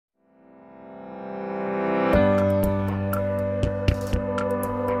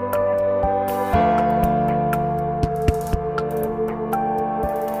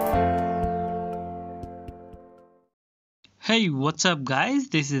Hey, what's up guys?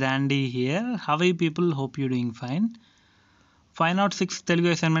 This is Andy here. How are you people? Hope you're doing fine. 506 Telugu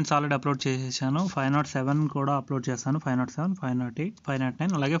assignments already upload చేసేసాను. 507 కూడా upload చేస్తాను. 507, 508,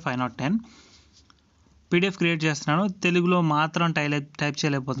 509 అలాగే 510 PDF create చేస్తున్నాను. తెలుగులో మాత్రం type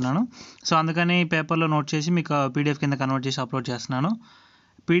చేయలేకపోతున్నాను. సో అందుకని పేపర్లో నోట్ చేసి మీకు పీడిఎఫ్ కింద కన్వర్ట్ చేసి అప్లోడ్ చేస్తున్నాను.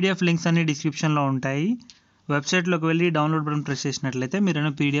 పీడిఎఫ్ లింక్స్ అన్ని డిస్క్రిప్షన్లో ఉంటాయి. వెబ్సైట్లోకి వెళ్ళి డౌన్లోడ్ బటన్ ప్రెస్ చేసినట్లయితే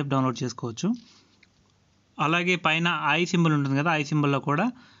మీరు పీడిఎఫ్ డౌన్లోడ్ చేసుకోవచ్చు. అలాగే పైన ఐ సింబల్ ఉంటుంది కదా, ఐ సింబల్లో కూడా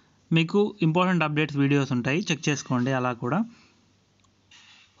మీకు ఇంపార్టెంట్ అప్డేట్స్ వీడియోస్ ఉంటాయి, చెక్ చేసుకోండి అలా కూడా.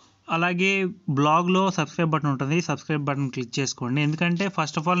 అలాగే బ్లాగ్లో సబ్స్క్రైబ్ బటన్ ఉంటుంది, సబ్స్క్రైబ్ బటన్ క్లిక్ చేసుకోండి. ఎందుకంటే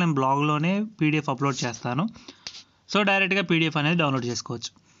ఫస్ట్ ఆఫ్ ఆల్ నేను బ్లాగ్లోనే పీడిఎఫ్ అప్లోడ్ చేస్తాను. సో డైరెక్ట్గా పీడిఎఫ్ అనేది డౌన్లోడ్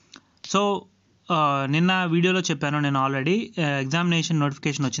చేసుకోవచ్చు. సో నిన్న వీడియోలో చెప్పాను నేను ఆల్రెడీ ఎగ్జామినేషన్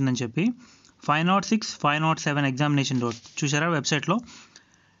నోటిఫికేషన్ వచ్చిందని చెప్పి. 506, 507 ఎగ్జామినేషన్ చూసారా వెబ్సైట్లో.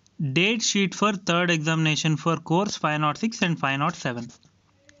 Date sheet for third examination for course 506 and 507.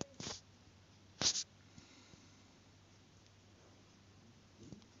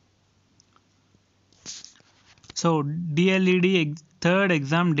 So DLED third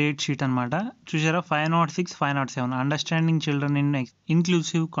exam date sheet అనమాట. చూసారా 506, 507 understanding children in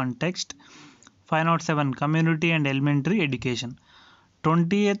inclusive context, 507 community and elementary education.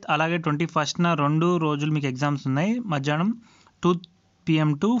 20th అలాగే 21st 2 రోజులు మీకు ఎగ్జామ్స్ ఉన్నాయి, మధ్యాహ్నం 2 PM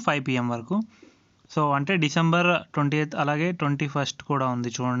to 5 PM వరకు. సో అంటే డిసెంబర్ 20th అలాగే 21st కూడా ఉంది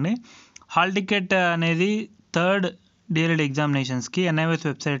చూడండి. హాల్ టికెట్ అనేది థర్డ్ DLED ఎగ్జామినేషన్స్కి NIOS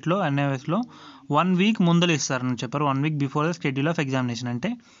వెబ్సైట్లో NIOSలో 1 week ముందర ఇస్తారని చెప్పారు. 1 week before the schedule of examination, అంటే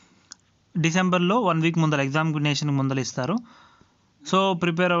డిసెంబర్లో 1 week ముందర ఎగ్జామినేషన్ ముందర ఇస్తారు. సో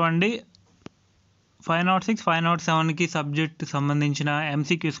ప్రిపేర్ అవ్వండి. 506, 507కి సబ్జెక్ట్ సంబంధించిన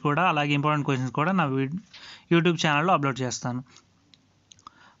MCQs కూడా అలాగే ఇంపార్టెంట్ క్వశ్చన్స్ కూడా నా యూట్యూబ్ ఛానల్లో అప్లోడ్ చేస్తాను.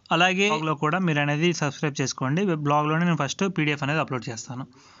 అలాగే బ్లాగ్లో కూడా మీరు అనేది సబ్స్క్రైబ్ చేసుకోండి. బ్లాగ్లోనే నేను ఫస్ట్ పీడిఎఫ్ అనేది అప్లోడ్ చేస్తాను.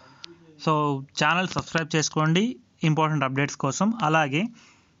 సో ఛానల్ సబ్స్క్రైబ్ చేసుకోండి ఇంపార్టెంట్ అప్డేట్స్ కోసం. అలాగే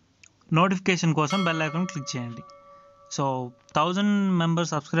నోటిఫికేషన్ కోసం బెల్ ఐకాన్ క్లిక్ చేయండి. సో 1000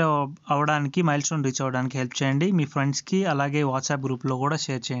 మెంబర్స్ సబ్స్క్రైబ్ అవ్వడానికి, మైల్ స్టోన్ రీచ్ అవ్వడానికి హెల్ప్ చేయండి. మీ ఫ్రెండ్స్కి అలాగే వాట్సాప్ గ్రూప్లో కూడా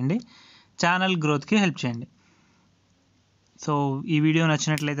షేర్ చేయండి. ఛానల్ గ్రోత్కి హెల్ప్ చేయండి. సో ఈ వీడియో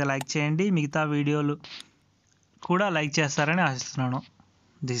నచ్చినట్లయితే లైక్ చేయండి. మిగతా వీడియోలు కూడా లైక్ చేస్తారని ఆశిస్తున్నాను.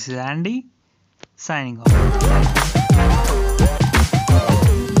 This is Andy signing off.